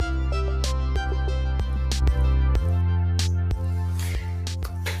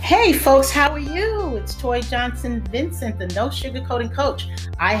Hey folks, how are you? It's Toy Johnson Vincent, the No Sugarcoating Coach.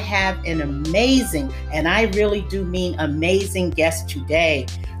 I have an amazing, and I really do mean amazing guest today.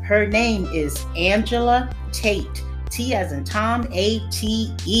 Her name is Angela Tate. T as in Tom,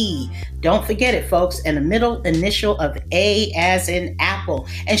 A-T-E. Don't forget it, folks. And the middle initial of A as in Apple.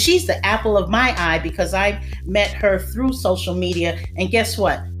 And she's the apple of my eye because I met her through social media. And guess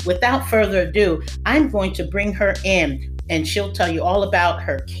what? Without further ado, I'm going to bring her in. And she'll tell you all about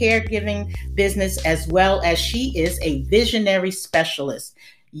her caregiving business, as well as she is a visionary specialist.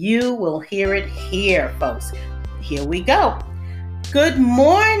 You will hear it here, folks. Here we go. Good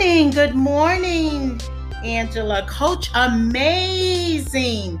morning, Angela. Coach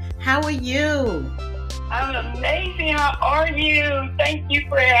Amazing. How are you? I'm amazing. How are you? Thank you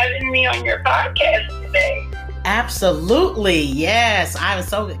for having me on your podcast today. Absolutely. Yes. I'm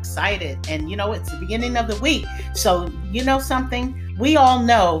so excited. And it's the beginning of the week. So you know something? We all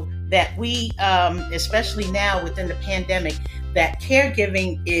know that we, especially now within the pandemic, that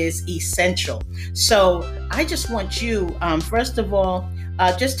caregiving is essential. So I just want you, first of all,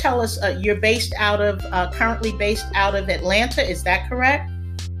 just tell us you're currently based out of Atlanta. Is that correct?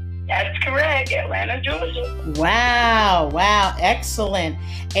 That's correct. Atlanta, Georgia. Wow. Excellent.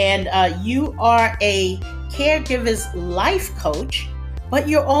 And you are a caregiver's life coach, but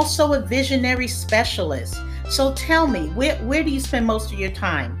you're also a visionary specialist. So tell me, where do you spend most of your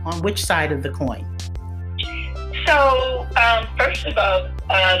time? On which side of the coin? So, first of all,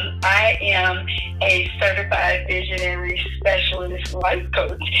 I am a certified visionary specialist life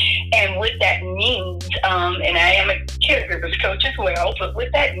coach. And what that means, and I am a caregiver's coach as well, but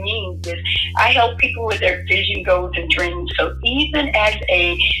what that means is I help people with their vision, goals, and dreams. So even as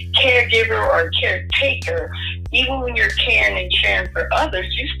a caregiver or caretaker, even when you're caring and sharing for others,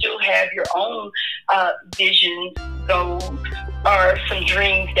 you still have your own visions, goals, or some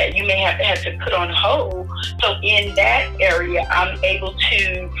dreams that you may have to put on hold. So in that area, I'm able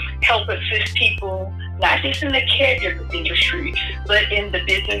to help assist people, not just in the caregiver industry, but in the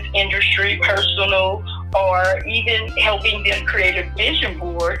business industry, personal, or even helping them create a vision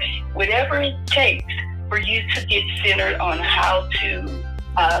board, whatever it takes for you to get centered on how to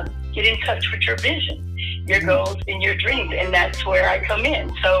get in touch with your vision, your goals, and your dreams. And that's where I come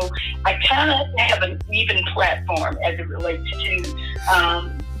in. So I kind of have an even platform as it relates to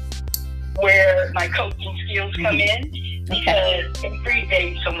where my coaching skills come in, because every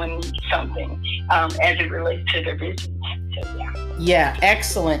day someone needs something as it relates to their vision. So, yeah,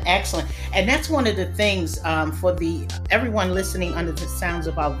 excellent. And that's one of the things for everyone listening under the sounds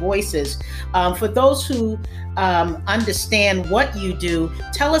of our voices. For those who understand what you do,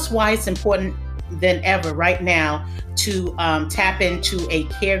 tell us why it's important than ever right now to tap into a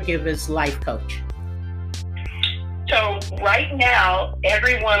caregiver's life coach. So right now,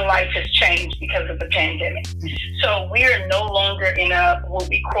 everyone's life has changed because of the pandemic. So we are no longer in what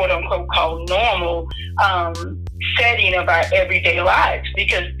we quote unquote call normal setting of our everyday lives,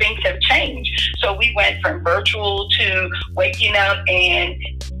 because things have changed. So we went from virtual to waking up and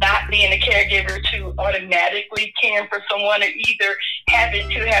not being a caregiver to automatically caring for someone, or either having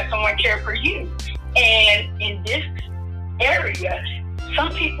to have someone care for you. And in this area,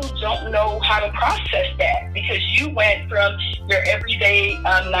 some people don't know how to process that, because you went from your everyday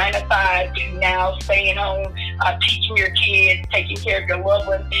 9 to 5 to now staying home, teaching your kids, taking care of your loved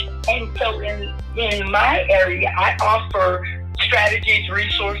ones. And so in my area, I offer strategies,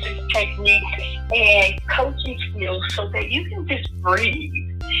 resources, techniques, and coaching skills so that you can just breathe.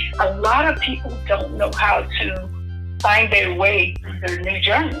 A lot of people don't know how to find their way through their new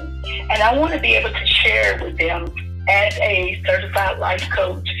journey. And I want to be able to share with them as a certified life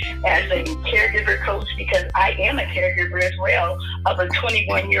coach, as a caregiver coach, because I am a caregiver as well of a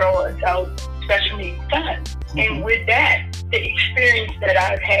 21-year-old adult special needs son. And with that, the experience that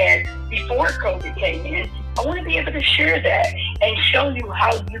I've had before COVID came in, I want to be able to share that and show you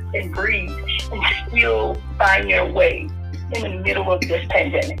how you can breathe and still find your way in the middle of this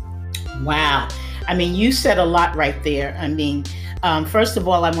pandemic. Wow. I mean, you said a lot right there. I mean, first of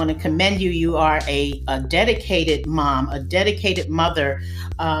all, I want to commend you. You are a dedicated mom, a dedicated mother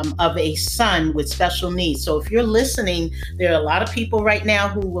of a son with special needs. So if you're listening, there are a lot of people right now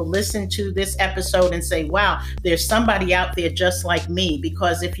who will listen to this episode and say, wow, there's somebody out there just like me.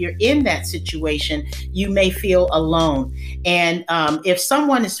 Because if you're in that situation, you may feel alone. And if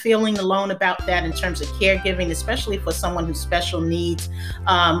someone is feeling alone about that in terms of caregiving, especially for someone who's special needs,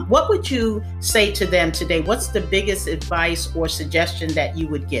 what would you say to them today? What's the biggest advice or suggestion that you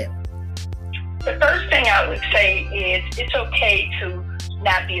would give? The first thing I would say is it's okay to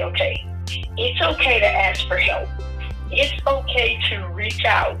not be okay. It's okay to ask for help. it's okay to reach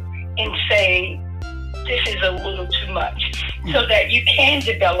out and say, this is a little too much, so that you can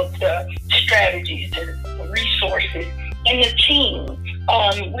develop the strategies, the resources, and the team,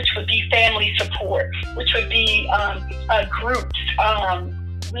 which would be family support, which would be groups,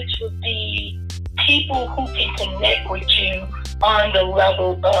 which would be people who can connect with you on the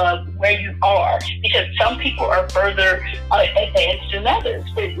level of where you are, because some people are further advanced than others.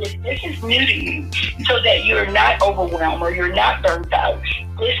 But if this is new to you, so that you're not overwhelmed or you're not burnt out,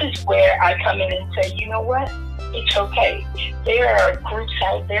 this is where I come in and say, you know what? It's okay. There are groups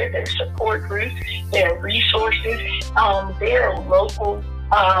out there, there are support groups, there are resources, there are local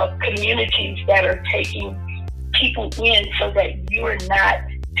communities that are taking people in so that you are not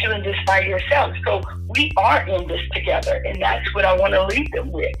doing this by yourself. So we are in this together, and that's what I want to leave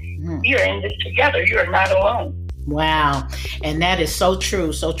them with. You're in this together. You are not alone. Wow. And that is so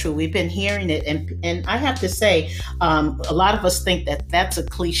true. So true. We've been hearing it. And I have to say, a lot of us think that that's a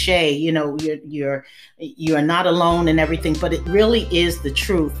cliche, you know, you're not alone and everything, but it really is the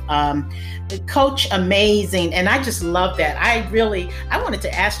truth. Coach, amazing. And I just love that. I wanted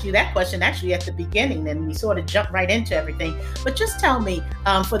to ask you that question actually at the beginning, and we sort of jumped right into everything. But just tell me,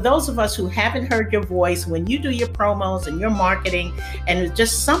 for those of us who haven't heard your voice, when you do your promos and your marketing, and it's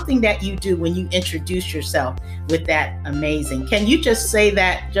just something that you do when you introduce yourself with that amazing. Can you just say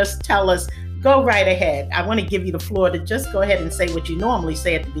that? Just tell us, go right ahead. I want to give you the floor to just go ahead and say what you normally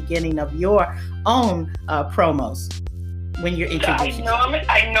say at the beginning of your own promos when you're introducing.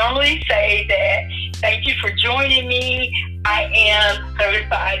 I normally say that, thank you for joining me. I am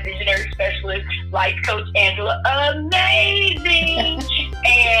Certified Visionary Specialist Life Coach Angela. Amazing.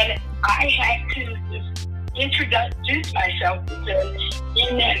 And I had to introduce myself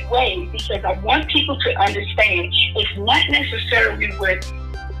in that way, because I want people to understand it's not necessarily what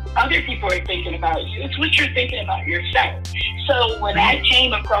other people are thinking about you, it's what you're thinking about yourself. So when I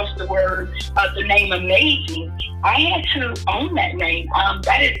came across the name Amazing, I had to own that name.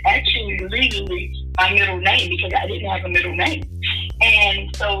 That is actually legally my middle name, because I didn't have a middle name.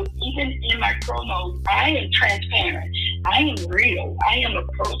 And so even in my promos, I am transparent. I am real. I am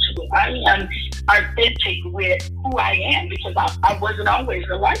approachable. I am authentic with who I am, because I wasn't always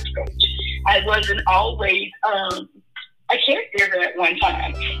a life coach. I wasn't always a caregiver at one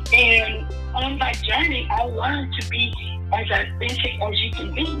time. And on my journey, I learned to be as authentic as you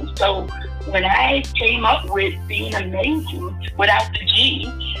can be. So when I came up with being amazing without the G,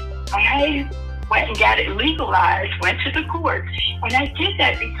 I went and got it legalized, went to the court. And I did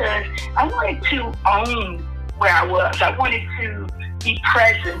that because I wanted to own where I was. I wanted to be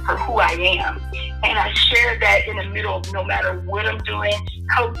present for who I am. And I share that in the middle of no matter what I'm doing,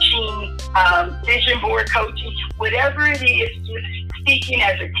 coaching, vision board coaching, whatever it is, just speaking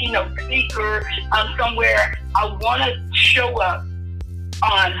as a keynote speaker somewhere. I want to show up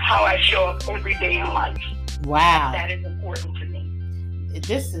on how I show up every day in life. Wow. That is important to me.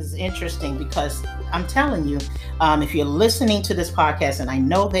 This is interesting, because I'm telling you, if you're listening to this podcast, and I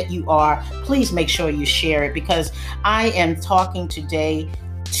know that you are, please make sure you share it, because I am talking today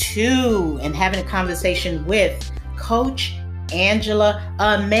to and having a conversation with Coach Angela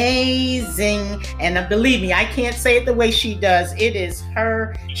Amazing. And believe me, I can't say it the way she does. It is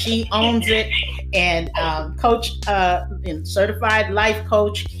her. She owns it. And Coach, certified life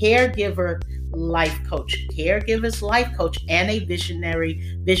coach, caregiver life coach, caregivers life coach, and a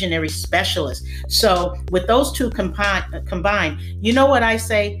visionary specialist. So with those two combined, you know what I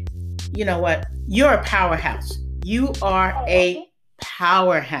say? You know what? You're a powerhouse. You are a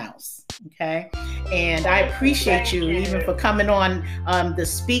powerhouse. Okay. And I appreciate you even for coming on the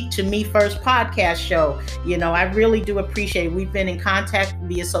Speak to Me First podcast show. You know, I really do appreciate it. We've been in contact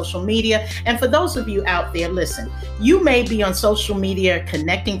via social media. And for those of you out there, listen, you may be on social media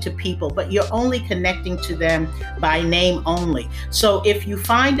connecting to people, but you're only connecting to them by name only. So if you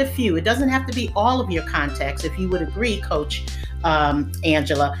find a few, it doesn't have to be all of your contacts, if you would agree, Coach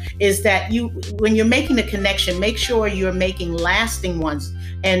Angela, is that when you're making a connection, make sure you're making lasting ones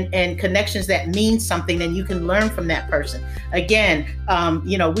and connections that mean something, and you can learn from that person. Again,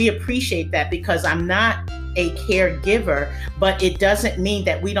 we appreciate that, because I'm not a caregiver, but it doesn't mean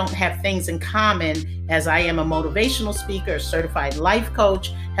that we don't have things in common, as I am a motivational speaker, a certified life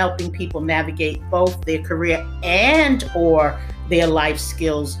coach, helping people navigate both their career and or their life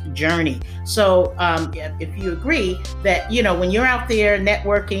skills journey. So if you agree that, when you're out there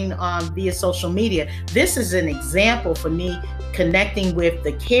networking via social media, this is an example for me connecting with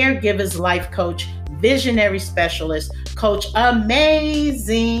the Caregivers Life Coach, visionary specialist, Coach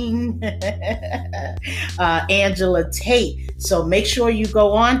Amazing, Angela Tate. So make sure you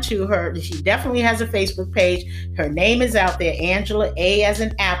go on to her. She definitely has a Facebook page. Her name is out there, Angela, A as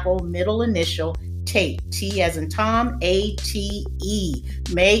in apple, middle initial, Tate, T as in Tom, A-T-E.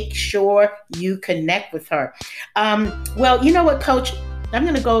 Make sure you connect with her. Well, you know what, Coach? I'm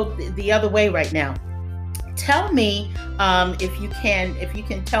going to go the other way right now. Tell me, if you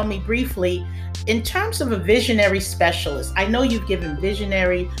can tell me briefly, in terms of a visionary specialist. I know you've given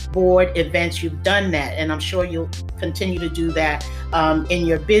visionary board events. You've done that, and I'm sure you'll continue to do that in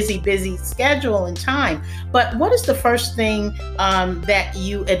your busy schedule and time. But what is the first thing that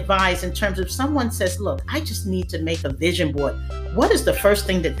you advise in terms of someone says, look, I just need to make a vision board? What is the first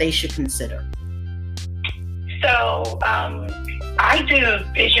thing that they should consider? So I do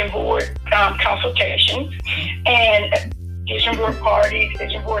vision board consultations and vision board parties,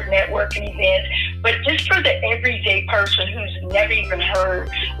 vision board networking events, but just for the everyday person who's never even heard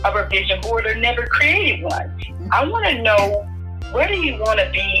of a vision board or never created one. I want to know, where do you want to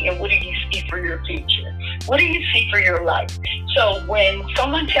be and what do you see for your future? What do you see for your life? So when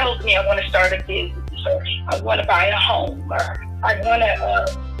someone tells me I want to start a business, or I want to buy a home, or I want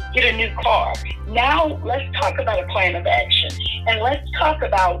to get a new car, now let's talk about a plan of action, and let's talk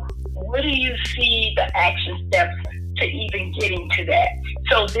about, what do you see the action steps to even getting to that?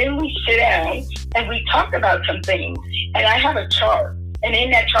 So then we sit down and we talk about some things, and I have a chart, and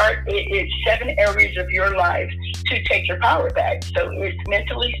in that chart it is 7 areas of your life to take your power back. So it's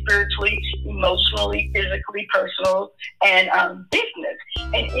mentally, spiritually, emotionally, physically, personal, and business.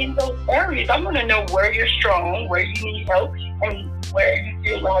 And in those areas, I want to know where you're strong, where you need help, and where you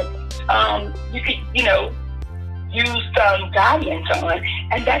feel like you could, use some guidance on,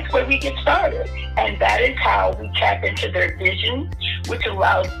 and that's where we get started. And that is how we tap into their vision, which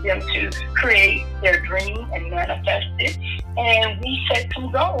allows them to create their dream and manifest it. And we set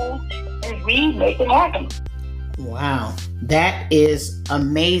some goals and we make it happen. Wow, that is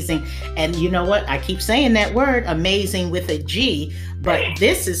amazing. And you know what? I keep saying that word, amazing, with a G, but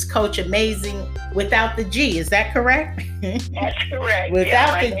this is Coach Amazing without the G. Is that correct? That's correct.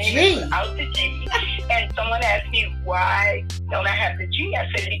 Without the G. Without the G. And someone asked me, why don't I have the G? I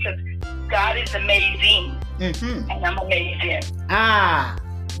said, because God is amazing, and I'm amazing. Ah,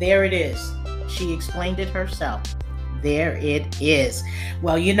 there it is. She explained it herself. There it is.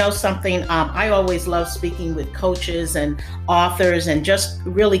 Well, you know something, I always love speaking with coaches and authors and just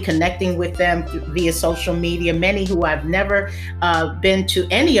really connecting with them via social media, many who I've never been to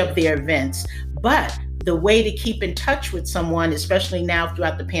any of their events. But the way to keep in touch with someone, especially now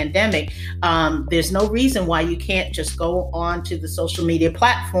throughout the pandemic, there's no reason why you can't just go on to the social media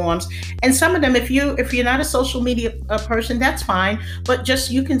platforms. And some of them, if you're not a social media person, that's fine. But just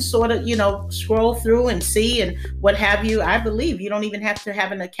you can sort of, scroll through and see and what have you. I believe you don't even have to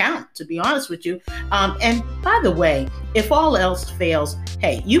have an account, to be honest with you. And by the way, if all else fails,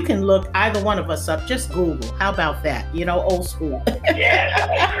 hey, you can look either one of us up. Just Google. How about that? Old school. Yes,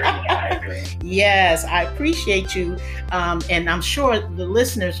 I agree. Yes, I appreciate you. And I'm sure the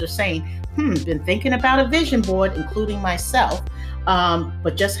listeners are saying, been thinking about a vision board, including myself,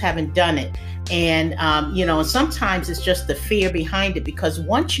 but just haven't done it. And, and sometimes it's just the fear behind it, because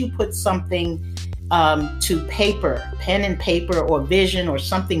once you put something to paper, pen and paper, or vision, or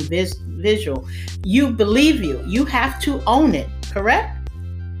something visual, you have to own it, correct?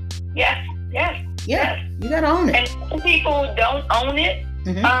 Yes. Yeah, you got to own it. And some people don't own it.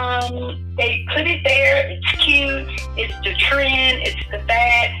 They put it there, it's cute, it's the trend, it's the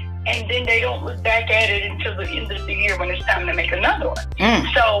fad, and then they don't look back at it until the end of the year when it's time to make another one.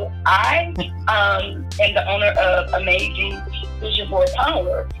 So I am the owner of Amazing Vision Board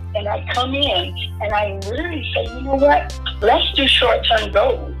Power, and I come in and I literally say, you know what, let's do short-term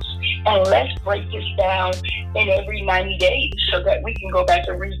goals, and let's break this down in every 90 days so that we can go back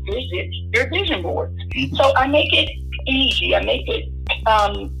and revisit your vision boards. So I make it easy. I make it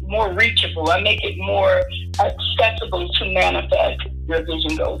more reachable. I make it more accessible to manifest your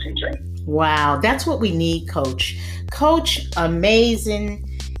vision, goals, and dreams. Wow, that's what we need, Coach. Coach Amazing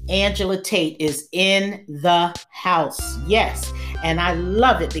Angela Tate is in the house. Yes. And I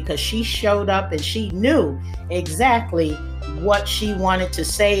love it because she showed up and she knew exactly what she wanted to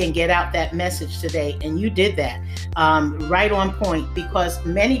say and get out that message today. And you did that right on point, because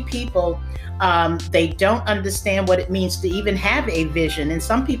many people, they don't understand what it means to even have a vision. And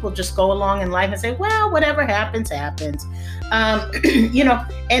some people just go along in life and say, well, whatever happens, happens.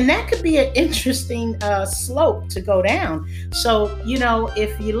 And that could be an interesting slope to go down. So,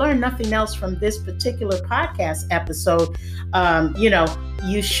 if you learn nothing else from this particular podcast episode,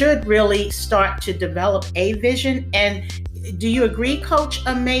 you should really start to develop a vision. And do you agree, Coach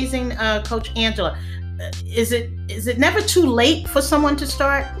Amazing, Coach Angela? Is it never too late for someone to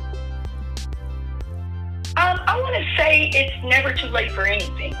start? I want to say it's never too late for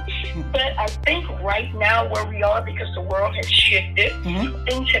anything. But I think right now where we are, because the world has shifted,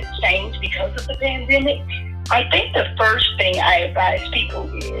 things have changed because of the pandemic. I think the first thing I advise people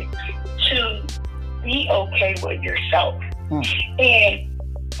is to be okay with yourself and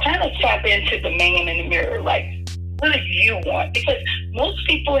kind of tap into the man in the mirror. Like, what do you want? Because most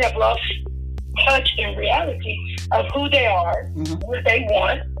people have lost touch in reality of who they are, what they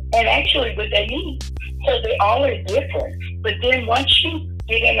want, and actually what they need. So they all are different. But then once you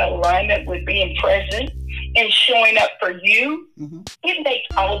get in alignment with being present and showing up for you, it makes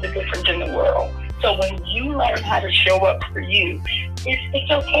all the difference in the world. So when you learn how to show up for you,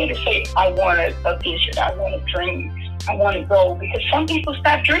 it's okay to say, I want a vision, I want a dream, I want to go, because some people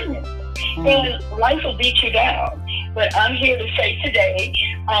stop dreaming and life will beat you down. But I'm here to say today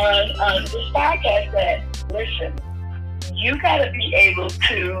on this podcast that, listen, you got to be able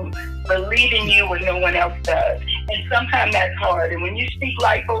to believe in you when no one else does. And sometimes that's hard. And when you speak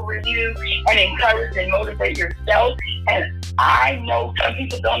life over you and encourage and motivate yourself, and I know some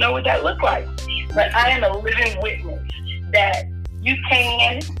people don't know what that looks like, but I am a living witness that you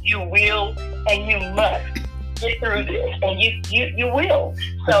can, you will, and you must get through this, and you will.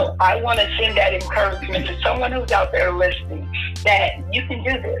 So I want to send that encouragement to someone who's out there listening, that you can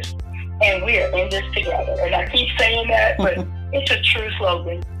do this, and we are in this together. And I keep saying that, but it's a true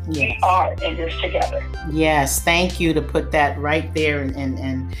slogan. Yes. We are in this together. Yes, thank you to put that right there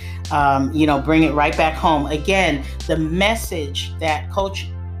and bring it right back home. Again, the message that Coach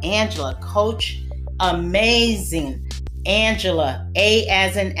Angela, Coach Amazing Angela, A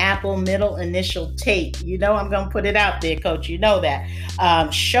as in apple, middle initial Tate. I'm going to put it out there, Coach. You know that.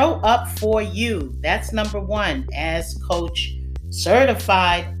 Show up for you. That's number one, as Coach,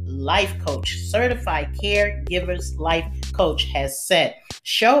 certified life coach, certified caregivers life coach has said.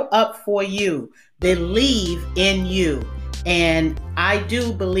 Show up for you. Believe in you. And I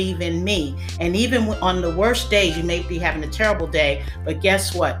do believe in me. And even on the worst days, you may be having a terrible day, but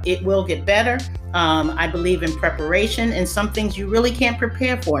guess what? It will get better. I believe in preparation, and some things you really can't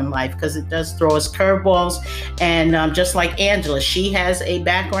prepare for in life because it does throw us curveballs. And just like Angela, she has a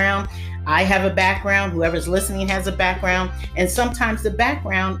background. I have a background. Whoever's listening has a background. And sometimes the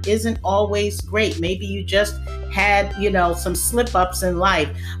background isn't always great. Maybe you just had, some slip ups in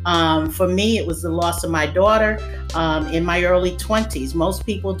life. For me, it was the loss of my daughter in my early 20s. Most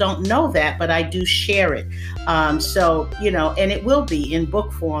people don't know that, but I do share it. And it will be in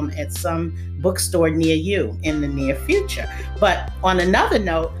book form at some bookstore near you in the near future. But on another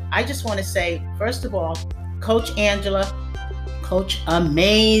note, I just want to say, first of all, Coach Angela, Coach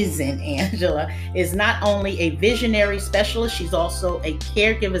Amazing Angela, is not only a visionary specialist, she's also a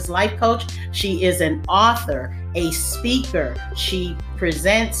caregiver's life coach. She is an author, a speaker. She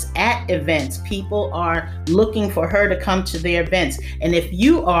presents at events. People are looking for her to come to their events. And if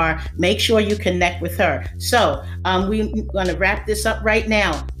you are, make sure you connect with her. So we're going to wrap this up right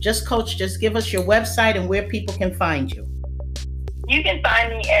now. Coach, just give us your website and where people can find you. You can find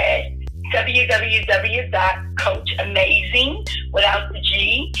me at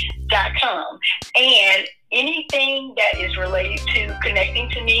www.coachamazing.com. And anything that is related to connecting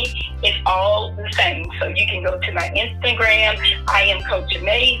to me is all the same. So you can go to my Instagram, I am Coach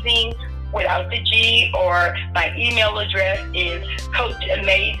Amazing without the G, or my email address is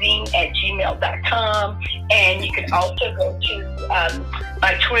coachamazing@gmail.com. And you can also go to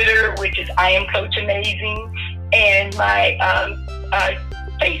my Twitter, which is I am Coach Amazing, and my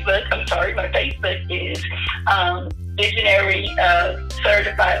my Facebook is Visionary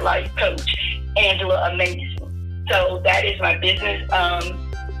Certified Life Coach Angela Amazing. So that is my business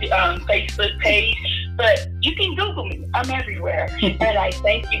Facebook page. But you can Google me. I'm everywhere. And I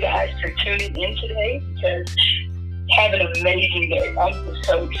thank you guys for tuning in today, because have an amazing day. I'm just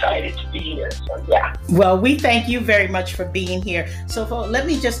so excited to be here. So, yeah. Well, we thank you very much for being here. So let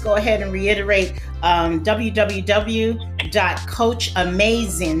me just go ahead and reiterate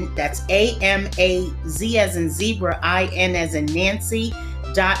www.coachamazing, that's AMAZ as in zebra, IN as in Nancy,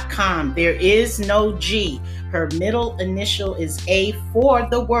 AngelaA.com. There is no G. Her middle initial is A for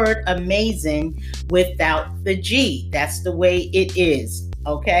the word amazing without the G. That's the way it is.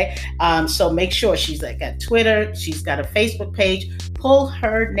 Okay. So make sure she's got Twitter. She's got a Facebook page. Pull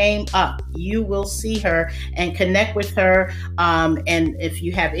her name up. You will see her and connect with her. And if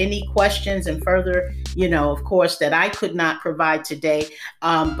you have any questions and further, of course, that I could not provide today,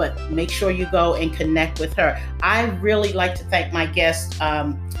 but make sure you go and connect with her. I really like to thank my guest,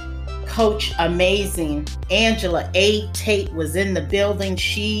 Coach Amazing. Angela A. Tate was in the building.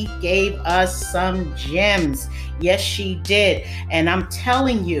 She gave us some gems. Yes, she did. And I'm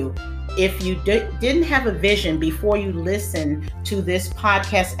telling you, if you didn't have a vision before you listen to this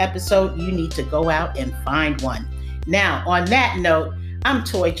podcast episode, you need to go out and find one. Now, on that note, I'm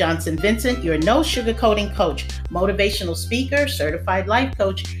Toy Johnson Vincent, your no sugarcoating coach, motivational speaker, certified life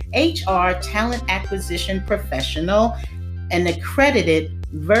coach, HR, talent acquisition professional, and accredited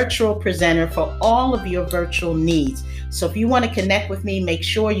virtual presenter for all of your virtual needs. So if you want to connect with me, make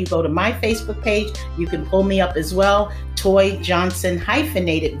sure you go to my Facebook page. You can pull me up as well, Toy Johnson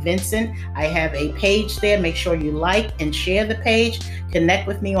Vincent. I have a page there. Make sure you like and share the page. Connect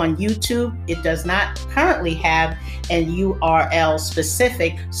with me on YouTube. It does not currently have an URL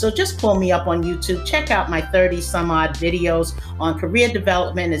specific, so just pull me up on YouTube. Check out my 30 some odd videos on career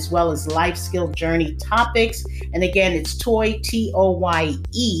development as well as life skill journey topics. And again, it's Toy,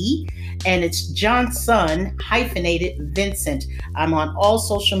 T-O-Y-E, and it's Johnson Vincent. I'm on all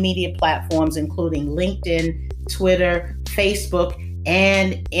social media platforms, including LinkedIn, Twitter, Facebook,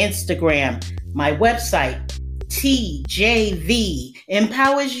 and Instagram. My website, TJV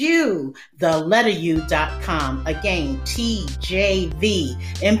empowers you, the letter U.com. Again,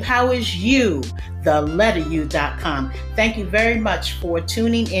 TJV empowers you, the letter U.com. Thank you very much for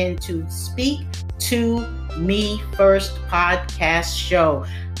tuning in to Speak to Me First podcast show,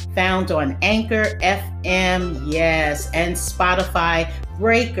 found on Anchor FM, yes, and Spotify,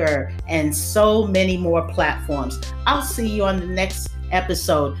 Breaker, and so many more platforms. I'll see you on the next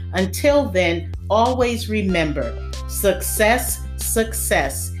episode. Until then, always remember, success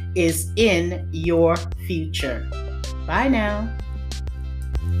is in your future. Bye now.